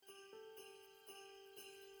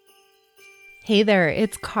Hey there,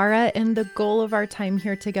 it's Cara, and the goal of our time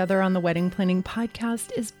here together on the Wedding Planning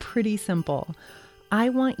Podcast is pretty simple. I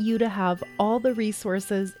want you to have all the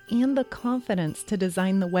resources and the confidence to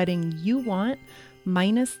design the wedding you want,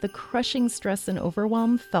 minus the crushing stress and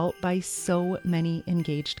overwhelm felt by so many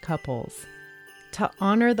engaged couples. To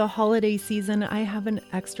honor the holiday season, I have an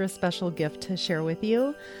extra special gift to share with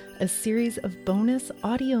you, a series of bonus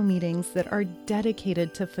audio meetings that are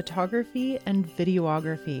dedicated to photography and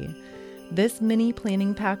videography. This mini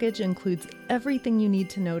planning package includes everything you need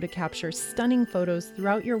to know to capture stunning photos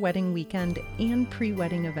throughout your wedding weekend and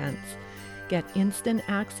pre-wedding events. Get instant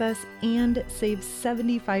access and save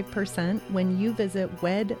 75% when you visit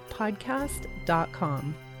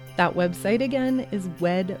wedpodcast.com. That website again is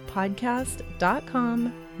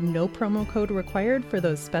wedpodcast.com. No promo code required for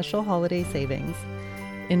those special holiday savings.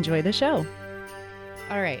 Enjoy the show.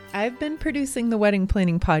 All right, I've been producing the Wedding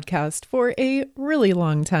Planning Podcast for a really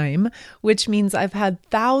long time, which means I've had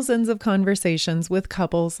thousands of conversations with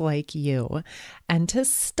couples like you. And to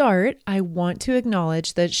start, I want to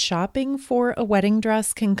acknowledge that shopping for a wedding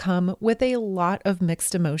dress can come with a lot of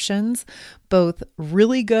mixed emotions, both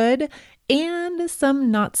really good and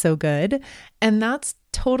some not so good. And that's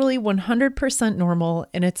totally 100% normal,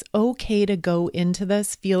 and it's okay to go into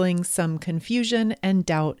this feeling some confusion and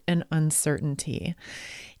doubt and uncertainty.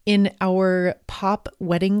 In our pop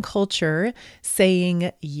wedding culture,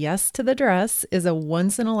 saying yes to the dress is a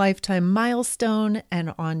once-in-a-lifetime milestone,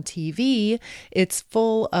 and on TV, it's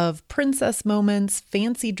full of princess moments,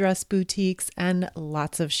 fancy dress boutiques, and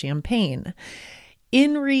lots of champagne.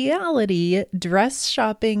 In reality, dress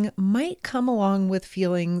shopping might come along with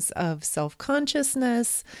feelings of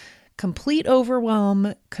self-consciousness, complete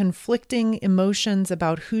overwhelm, conflicting emotions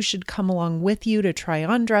about who should come along with you to try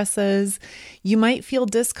on dresses. You might feel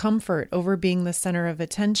discomfort over being the center of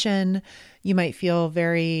attention. You might feel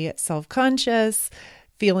very self-conscious,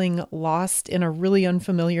 feeling lost in a really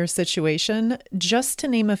unfamiliar situation, just to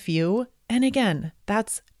name a few. And again,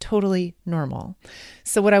 that's totally normal.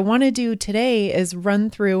 So what I want to do today is run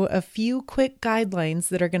through a few quick guidelines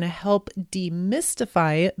that are going to help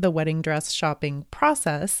demystify the wedding dress shopping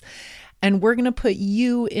process. And we're going to put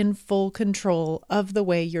you in full control of the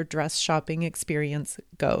way your dress shopping experience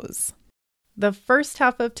goes. The first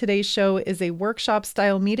half of today's show is a workshop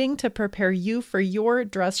style meeting to prepare you for your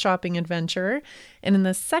dress shopping adventure. And in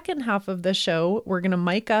the second half of the show, we're going to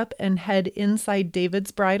mic up and head inside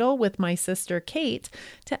David's Bridal with my sister Kate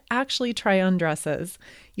to actually try on dresses.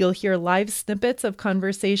 You'll hear live snippets of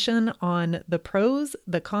conversation on the pros,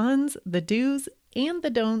 the cons, the do's, and the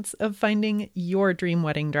don'ts of finding your dream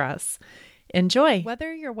wedding dress. Enjoy!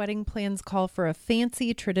 Whether your wedding plans call for a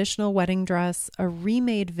fancy traditional wedding dress, a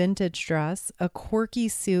remade vintage dress, a quirky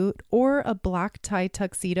suit, or a black tie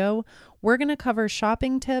tuxedo, we're going to cover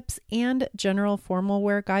shopping tips and general formal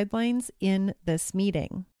wear guidelines in this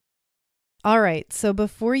meeting. All right, so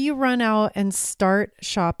before you run out and start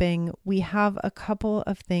shopping, we have a couple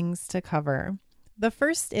of things to cover. The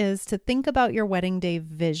first is to think about your wedding day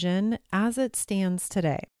vision as it stands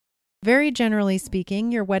today. Very generally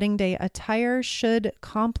speaking, your wedding day attire should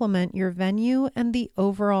complement your venue and the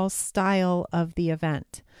overall style of the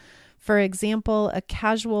event. For example, a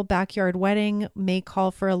casual backyard wedding may call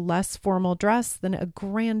for a less formal dress than a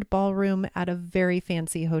grand ballroom at a very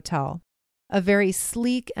fancy hotel. A very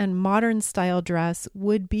sleek and modern style dress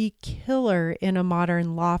would be killer in a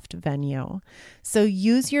modern loft venue. So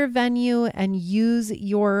use your venue and use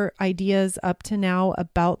your ideas up to now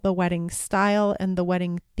about the wedding style and the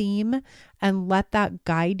wedding theme, and let that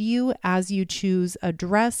guide you as you choose a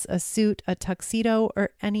dress, a suit, a tuxedo, or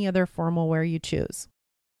any other formal wear you choose.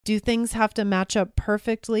 Do things have to match up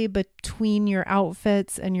perfectly between your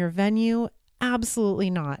outfits and your venue?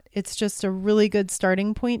 Absolutely not. It's just a really good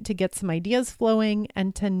starting point to get some ideas flowing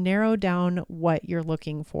and to narrow down what you're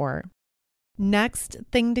looking for. Next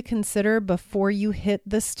thing to consider before you hit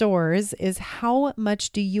the stores is how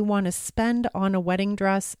much do you want to spend on a wedding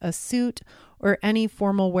dress, a suit, or any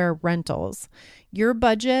formal wear rentals. Your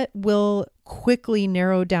budget will quickly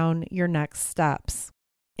narrow down your next steps.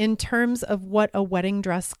 In terms of what a wedding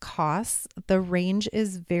dress costs, the range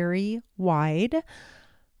is very wide.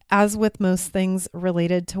 As with most things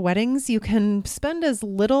related to weddings, you can spend as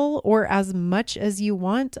little or as much as you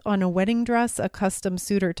want on a wedding dress, a custom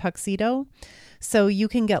suit, or tuxedo. So you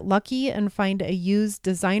can get lucky and find a used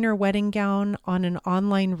designer wedding gown on an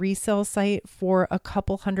online resale site for a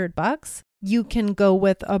couple $100. You can go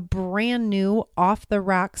with a brand new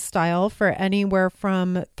off-the-rack style for anywhere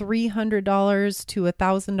from $300 to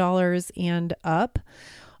 $1,000 and up.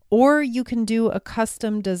 Or you can do a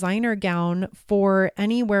custom designer gown for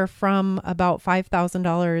anywhere from about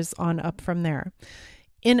 $5,000 on up from there.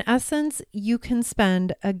 In essence, you can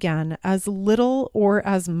spend, again, as little or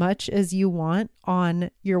as much as you want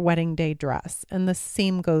on your wedding day dress. And the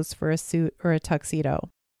same goes for a suit or a tuxedo.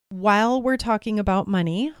 While we're talking about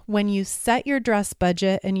money, when you set your dress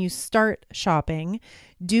budget and you start shopping,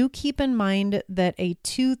 do keep in mind that a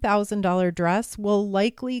 $2,000 dress will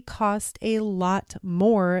likely cost a lot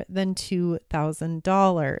more than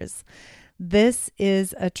 $2,000. This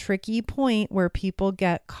is a tricky point where people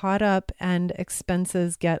get caught up and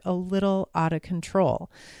expenses get a little out of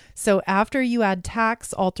control. So after you add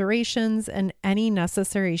tax, alterations, and any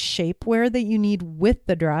necessary shapewear that you need with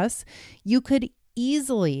the dress, you could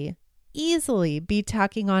easily be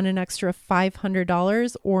tacking on an extra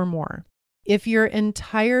 $500 or more. If your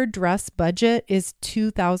entire dress budget is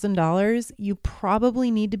 $2,000, you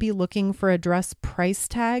probably need to be looking for a dress price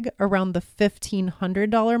tag around the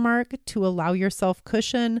 $1,500 mark to allow yourself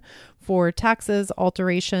cushion for taxes,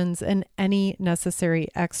 alterations, and any necessary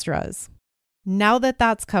extras. Now that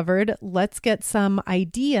that's covered, let's get some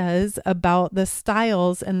ideas about the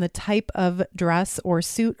styles and the type of dress or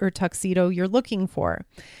suit or tuxedo you're looking for.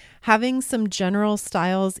 Having some general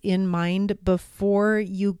styles in mind before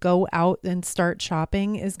you go out and start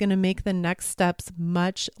shopping is going to make the next steps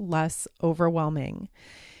much less overwhelming.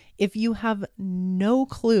 If you have no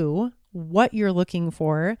clue what you're looking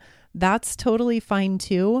for, that's totally fine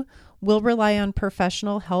too. We'll rely on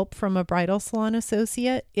professional help from a bridal salon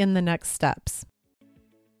associate in the next steps.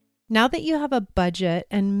 Now that you have a budget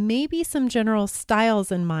and maybe some general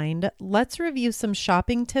styles in mind, let's review some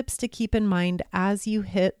shopping tips to keep in mind as you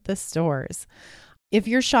hit the stores. If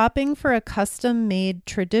you're shopping for a custom-made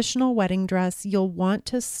traditional wedding dress, you'll want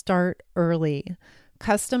to start early.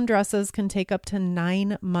 Custom dresses can take up to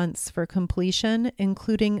 9 months for completion,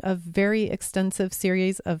 including a very extensive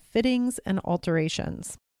series of fittings and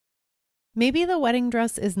alterations. Maybe the wedding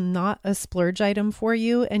dress is not a splurge item for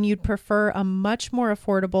you and you'd prefer a much more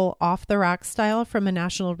affordable off-the-rack style from a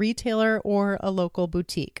national retailer or a local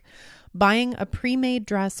boutique. Buying a pre-made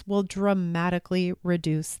dress will dramatically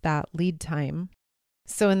reduce that lead time.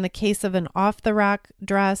 So in the case of an off-the-rack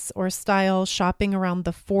dress or style, shopping around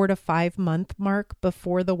the 4 to 5 month mark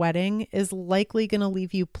before the wedding is likely going to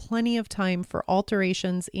leave you plenty of time for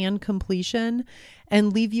alterations and completion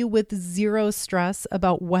and leave you with zero stress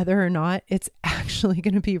about whether or not it's actually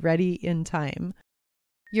going to be ready in time.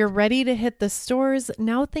 You're ready to hit the stores.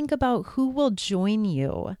 Now think about who will join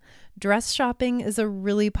you. Dress shopping is a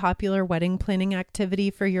really popular wedding planning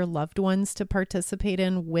activity for your loved ones to participate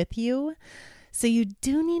in with you. So you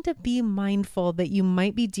do need to be mindful that you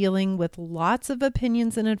might be dealing with lots of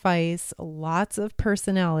opinions and advice, lots of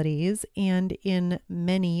personalities, and in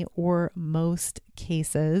many or most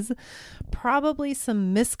cases, probably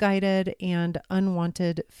some misguided and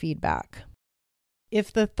unwanted feedback.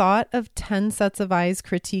 If the thought of 10 sets of eyes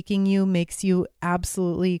critiquing you makes you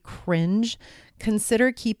absolutely cringe,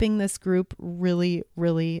 consider keeping this group really,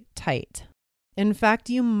 really tight. In fact,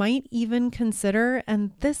 you might even consider,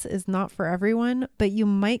 and this is not for everyone, but you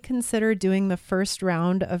might consider doing the first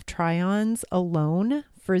round of try-ons alone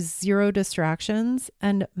for zero distractions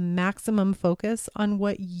and maximum focus on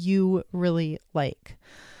what you really like.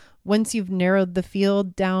 Once you've narrowed the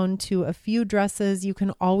field down to a few dresses, you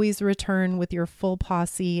can always return with your full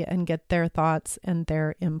posse and get their thoughts and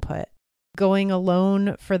their input. Going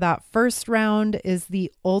alone for that first round is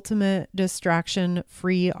the ultimate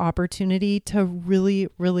distraction-free opportunity to really,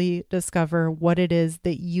 really discover what it is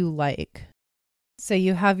that you like. So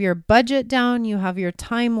you have your budget down, you have your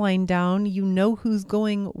timeline down, you know who's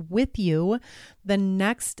going with you. The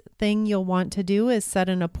next thing you'll want to do is set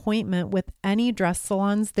an appointment with any dress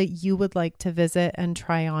salons that you would like to visit and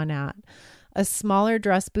try on at. A smaller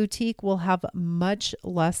dress boutique will have much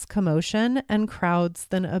less commotion and crowds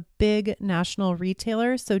than a big national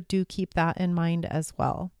retailer, so do keep that in mind as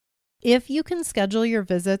well. If you can schedule your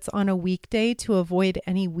visits on a weekday to avoid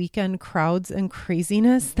any weekend crowds and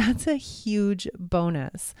craziness, that's a huge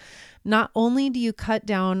bonus. Not only do you cut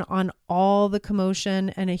down on all the commotion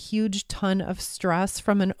and a huge ton of stress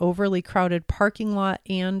from an overly crowded parking lot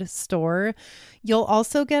and store, you'll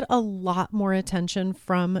also get a lot more attention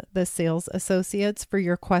from the sales associates for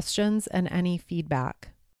your questions and any feedback.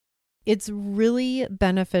 It's really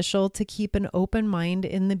beneficial to keep an open mind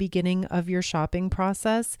in the beginning of your shopping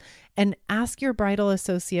process and ask your bridal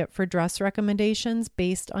associate for dress recommendations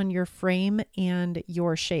based on your frame and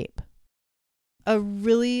your shape. A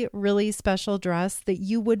really, really special dress that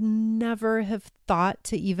you would never have thought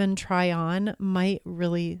to even try on might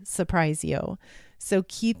really surprise you. So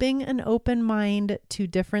keeping an open mind to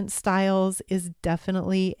different styles is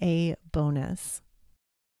definitely a bonus.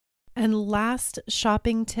 And last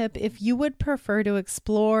shopping tip, if you would prefer to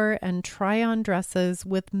explore and try on dresses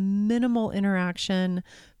with minimal interaction,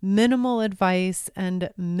 minimal advice,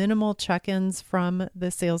 and minimal check-ins from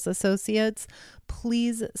the sales associates,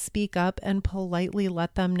 please speak up and politely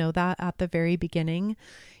let them know that at the very beginning.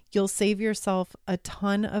 You'll save yourself a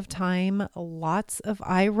ton of time, lots of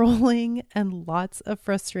eye rolling, and lots of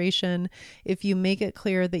frustration if you make it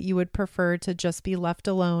clear that you would prefer to just be left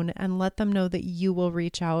alone and let them know that you will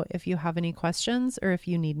reach out if you have any questions or if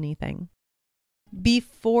you need anything.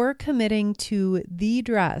 Before committing to the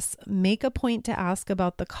dress, make a point to ask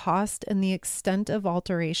about the cost and the extent of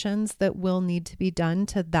alterations that will need to be done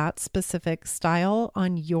to that specific style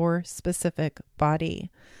on your specific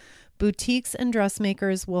body. Boutiques and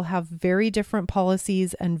dressmakers will have very different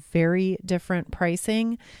policies and very different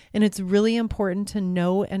pricing, and it's really important to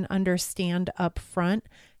know and understand upfront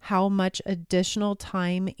how much additional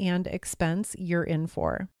time and expense you're in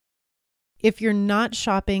for. If you're not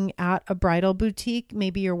shopping at a bridal boutique,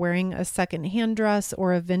 maybe you're wearing a secondhand dress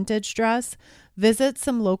or a vintage dress, visit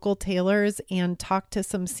some local tailors and talk to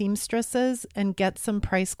some seamstresses and get some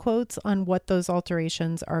price quotes on what those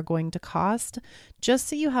alterations are going to cost, just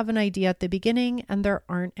so you have an idea at the beginning and there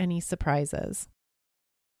aren't any surprises.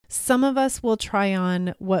 Some of us will try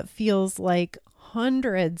on what feels like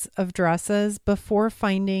hundreds of dresses before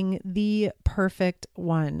finding the perfect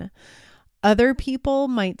one. Other people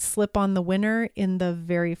might slip on the winner in the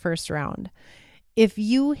very first round. If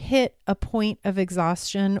you hit a point of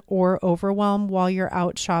exhaustion or overwhelm while you're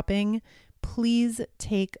out shopping, please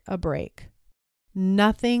take a break.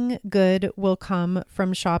 Nothing good will come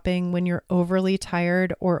from shopping when you're overly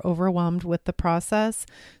tired or overwhelmed with the process.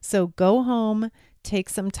 So go home, take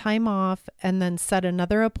some time off, and then set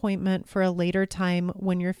another appointment for a later time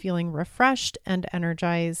when you're feeling refreshed and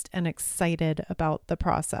energized and excited about the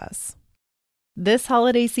process. This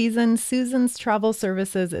holiday season, Susan's Travel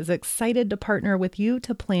Services is excited to partner with you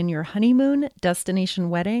to plan your honeymoon, destination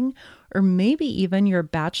wedding, or maybe even your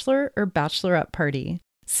bachelor or bachelorette party.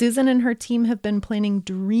 Susan and her team have been planning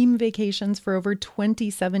dream vacations for over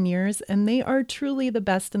 27 years, and they are truly the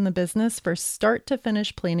best in the business for start to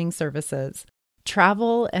finish planning services.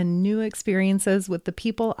 Travel and new experiences with the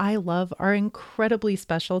people I love are incredibly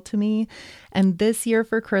special to me. And this year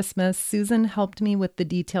for Christmas, Susan helped me with the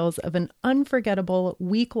details of an unforgettable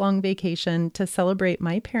week-long vacation to celebrate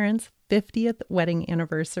my parents' 50th wedding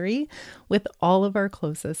anniversary with all of our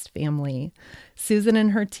closest family. Susan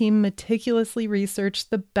and her team meticulously researched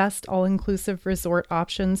the best all-inclusive resort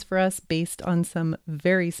options for us based on some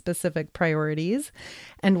very specific priorities,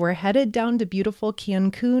 and we're headed down to beautiful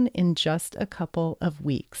Cancun in just a couple of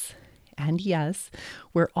weeks. And yes,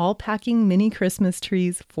 we're all packing mini Christmas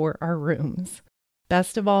trees for our rooms.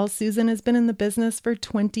 Best of all, Susan has been in the business for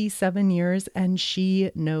 27 years and she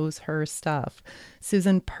knows her stuff.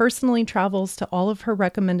 Susan personally travels to all of her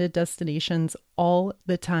recommended destinations all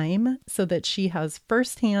the time so that she has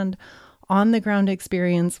firsthand on-the-ground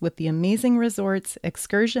experience with the amazing resorts,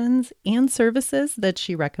 excursions, and services that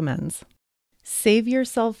she recommends. Save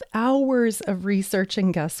yourself hours of research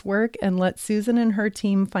and guesswork and let Susan and her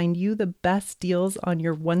team find you the best deals on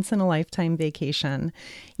your once-in-a-lifetime vacation.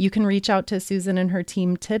 You can reach out to Susan and her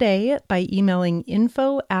team today by emailing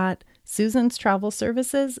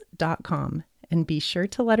info@susanstravelservices.com and be sure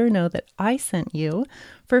to let her know that I sent you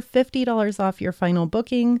for $50 off your final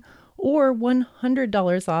booking or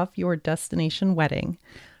 $100 off your destination wedding.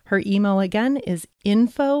 Her email again is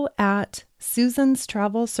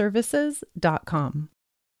info@susanstravelservices.com.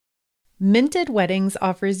 Minted Weddings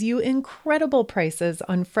offers you incredible prices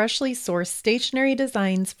on freshly sourced stationery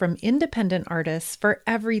designs from independent artists for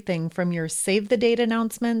everything from your save the date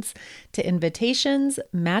announcements to invitations,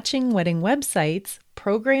 matching wedding websites,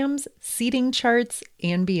 programs, seating charts,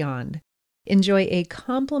 and beyond. Enjoy a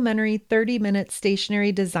complimentary 30-minute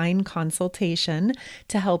stationery design consultation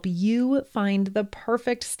to help you find the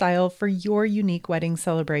perfect style for your unique wedding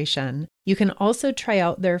celebration. You can also try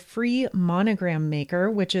out their free monogram maker,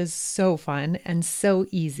 which is so fun and so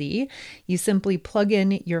easy. You simply plug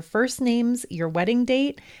in your first names, your wedding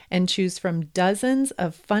date, and choose from dozens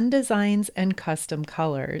of fun designs and custom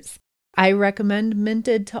colors. I recommend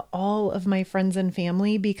Minted to all of my friends and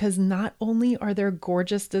family because not only are their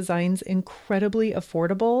gorgeous designs incredibly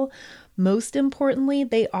affordable, most importantly,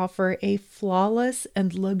 they offer a flawless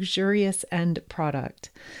and luxurious end product.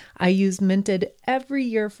 I use Minted every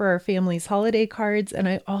year for our family's holiday cards, and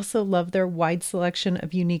I also love their wide selection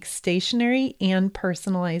of unique stationery and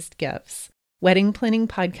personalized gifts. Wedding Planning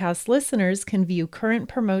Podcast listeners can view current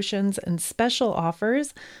promotions and special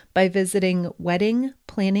offers by visiting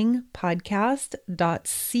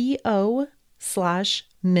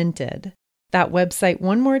weddingplanningpodcast.co/minted. That website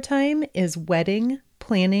one more time is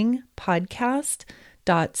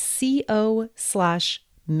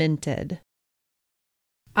weddingplanningpodcast.co/minted.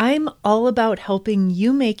 I'm all about helping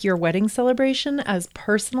you make your wedding celebration as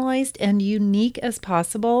personalized and unique as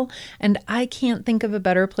possible, and I can't think of a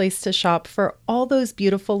better place to shop for all those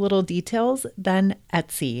beautiful little details than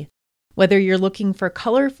Etsy. Whether you're looking for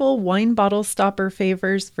colorful wine bottle stopper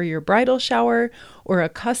favors for your bridal shower or a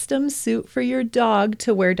custom suit for your dog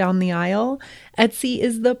to wear down the aisle, Etsy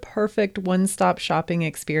is the perfect one-stop shopping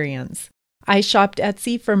experience. I shopped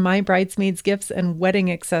Etsy for my bridesmaids' gifts and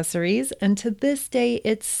wedding accessories, and to this day,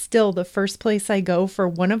 it's still the first place I go for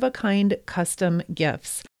one-of-a-kind custom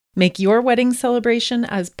gifts. Make your wedding celebration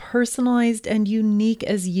as personalized and unique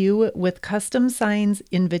as you with custom signs,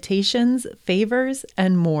 invitations, favors,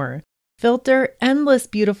 and more. Filter endless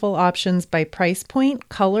beautiful options by price point,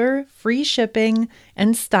 color, free shipping,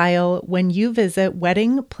 and style when you visit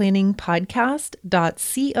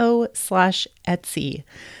weddingplanningpodcast.co/Etsy.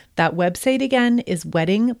 That website again is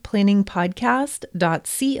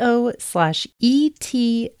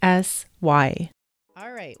weddingplanningpodcast.co/ETSY.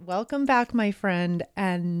 All right, welcome back, my friend.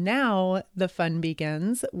 And now the fun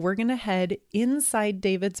begins. We're going to head inside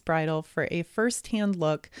David's Bridal for a firsthand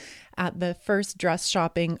look at the first dress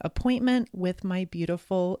shopping appointment with my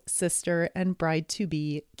beautiful sister and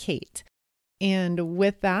bride-to-be, Kate. And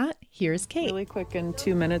with that, here's Kate. Really quick, in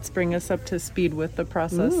 2 minutes, bring us up to speed with the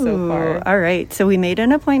process so far. All right. So we made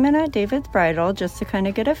an appointment at David's Bridal just to kind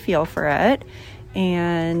of get a feel for it.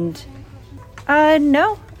 And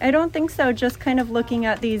no, I don't think so. Just kind of looking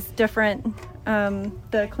at these different,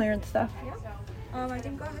 the clearance stuff. Yeah. I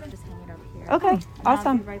think go ahead and just hang it up here. Okay,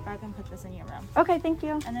 awesome. I'll be right back and put this in your room. Okay, thank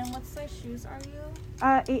you. And then what size shoes are you?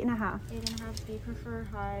 8.5. 8.5. Do you prefer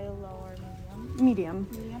high, low, or medium? Medium.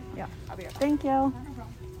 Medium? Yeah. I'll be right back. Thank you. No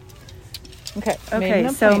problem. Okay,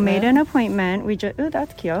 So made an appointment. We just,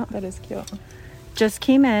 that's cute. That is cute. Just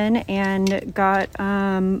came in and got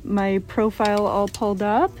my profile all pulled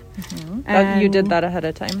up. You did that ahead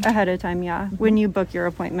of time? Ahead of time, yeah. When you book your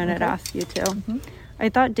appointment, it asks you to. I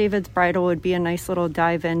thought David's Bridal would be a nice little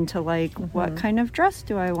dive into like, what kind of dress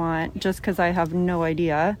do I want? Just because I have no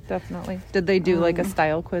idea. Definitely. Did they do like a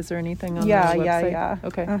style quiz or anything on the website? Yeah.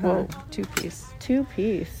 Okay. Whoa, two-piece.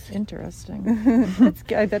 Two-piece. Interesting.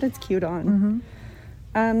 I bet it's cute on.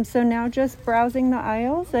 So now just browsing the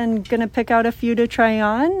aisles and gonna pick out a few to try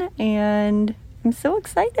on, and I'm so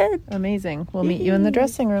excited. Amazing. We'll meet you in the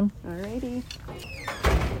dressing room. Alrighty.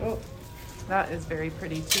 Oh, that is very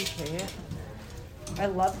pretty too, Kate. I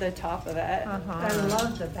love the top of it. I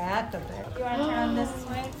love the back of it. You want to turn on this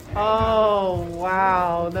way? Oh,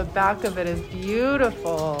 wow. The back of it is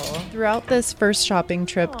beautiful. Throughout this first shopping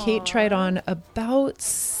trip, Kate tried on about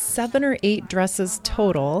 7 or 8 dresses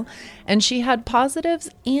total, and she had positives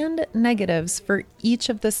and negatives for each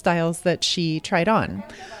of the styles that she tried on.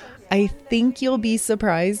 I think you'll be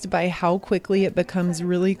surprised by how quickly it becomes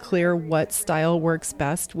really clear what style works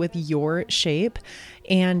best with your shape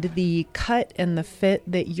and the cut and the fit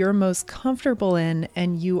that you're most comfortable in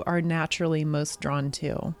and you are naturally most drawn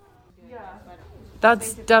to.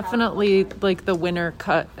 That's definitely like the winner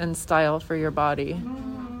cut and style for your body.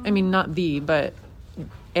 I mean, not the, but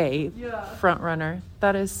a front runner.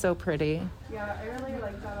 That is so pretty. Yeah, I really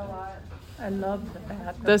like that a lot. I love the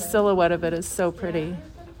back. The silhouette of it is so pretty.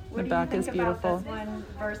 What The back do you is think beautiful. about this one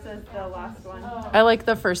versus the last one? I like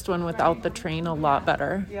the first one without the train a lot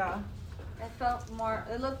better. Yeah.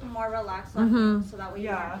 It looked more relaxed on you, so that way you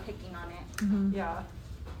Yeah. weren't picking on it. Yeah.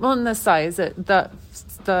 Well, and the size, the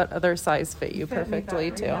other size fit you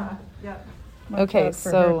perfectly too. Yeah. Okay, Watch out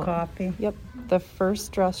for so her coffee. Yep, the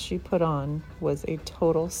first dress she put on was a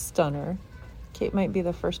total stunner. Kate might be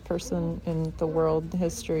the first person in the world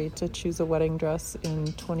history to choose a wedding dress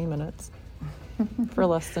in 20 minutes for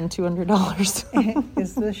less than $200.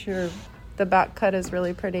 Is this your... The back cut is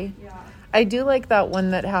really pretty. Yeah. I do like that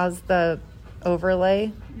one that has the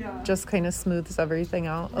overlay. Yeah. Just kind of smooths everything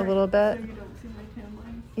out a little bit. So you don't see my tan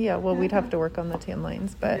lines. Yeah, well, we'd have to work on the tan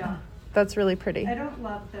lines, but Yeah. that's really pretty. I don't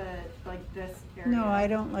love this area. No, I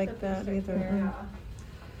don't like that either. Yeah.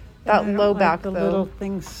 That I don't low like back, the though. little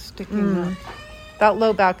things sticking up. That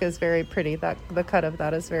low back is very pretty. The cut of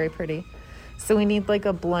that is very pretty. So we need like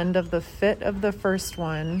a blend of the fit of the first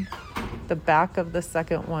one, the back of the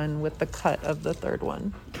second one with the cut of the third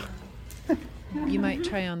one. You might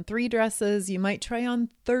try on 3 dresses, you might try on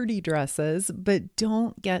 30 dresses, but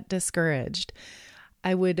don't get discouraged.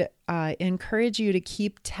 I would encourage you to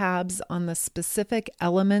keep tabs on the specific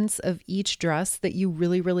elements of each dress that you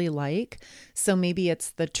really, really like. So maybe it's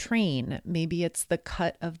the train, maybe it's the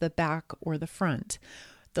cut of the back or the front,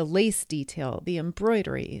 the lace detail, the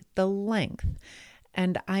embroidery, the length.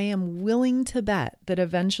 And I am willing to bet that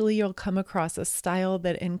eventually you'll come across a style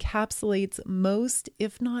that encapsulates most,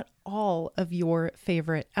 if not all, of your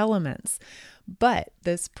favorite elements. But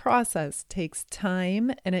this process takes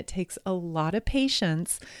time and it takes a lot of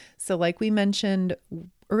patience. So like we mentioned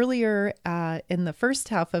earlier in the first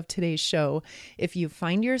half of today's show, if you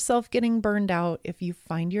find yourself getting burned out, if you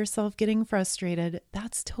find yourself getting frustrated,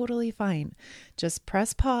 that's totally fine. Just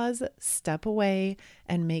press pause, step away,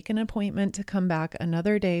 and make an appointment to come back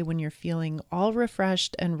another day when you're feeling all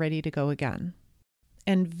refreshed and ready to go again.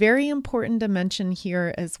 And very important to mention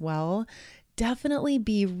here as well, definitely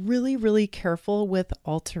be really, really careful with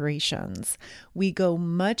alterations. We go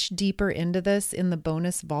much deeper into this in the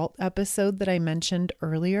bonus vault episode that I mentioned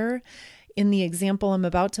earlier. In the example I'm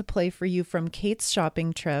about to play for you from Kate's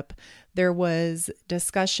shopping trip, there was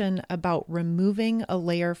discussion about removing a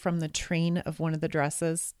layer from the train of one of the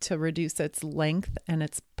dresses to reduce its length and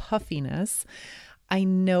its puffiness. I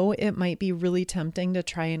know it might be really tempting to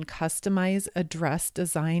try and customize a dress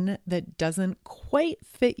design that doesn't quite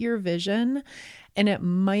fit your vision, and it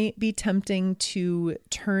might be tempting to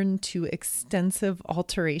turn to extensive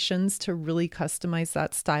alterations to really customize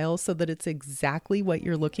that style so that it's exactly what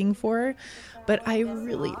you're looking for. But I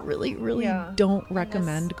really don't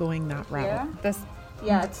recommend going that route.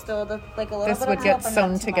 Yeah, it's still like a little bit This would of get top and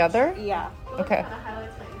sewn not too together? much. Yeah. Okay.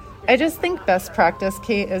 I just think best practice,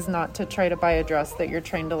 Kate, is not to try to buy a dress that you're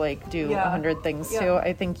trying to like do 100 things to.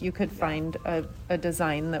 I think you could find a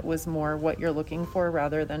design that was more what you're looking for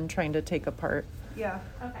rather than trying to take apart. Yeah.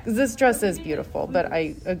 Because this dress is beautiful, but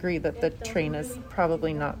I agree that the train is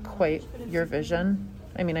probably not quite your vision.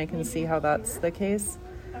 I mean, I can see how that's the case,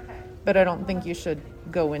 but I don't think you should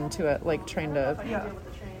go into it like trying to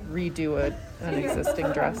redo an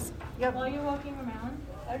existing dress. Yep. While you're walking around.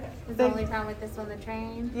 Okay. Is the only problem with this on the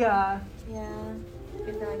train? Yeah. Yeah. I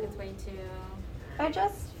feel like it's way too... I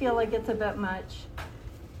just feel like it's a bit much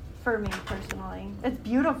for me personally. It's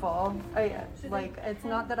beautiful. It's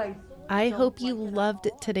not that I hope you loved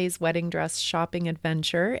today's wedding dress shopping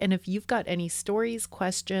adventure. And if you've got any stories,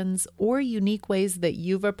 questions, or unique ways that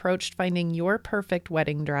you've approached finding your perfect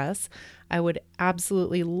wedding dress, I would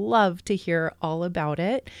absolutely love to hear all about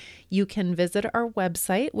it. You can visit our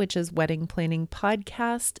website, which is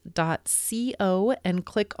weddingplanningpodcast.co, and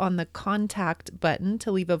click on the contact button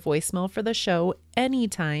to leave a voicemail for the show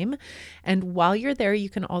anytime. And while you're there, you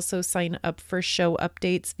can also sign up for show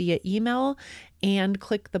updates via email and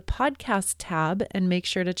click the podcast tab and make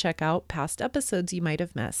sure to check out past episodes you might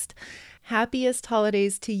have missed. Happiest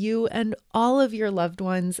holidays to you and all of your loved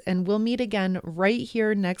ones, and we'll meet again right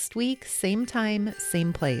here next week, same time,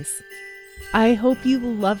 same place. I hope you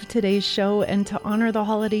loved today's show, and to honor the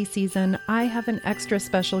holiday season, I have an extra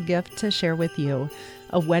special gift to share with you.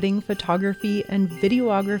 A wedding photography and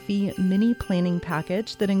videography mini planning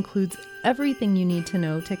package that includes everything you need to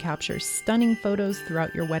know to capture stunning photos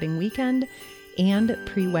throughout your wedding weekend and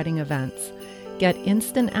pre-wedding events. Get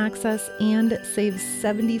instant access and save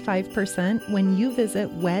 75% when you visit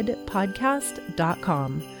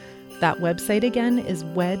wedpodcast.com. That website again is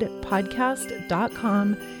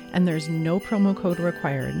wedpodcast.com, and there's no promo code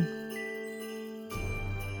required.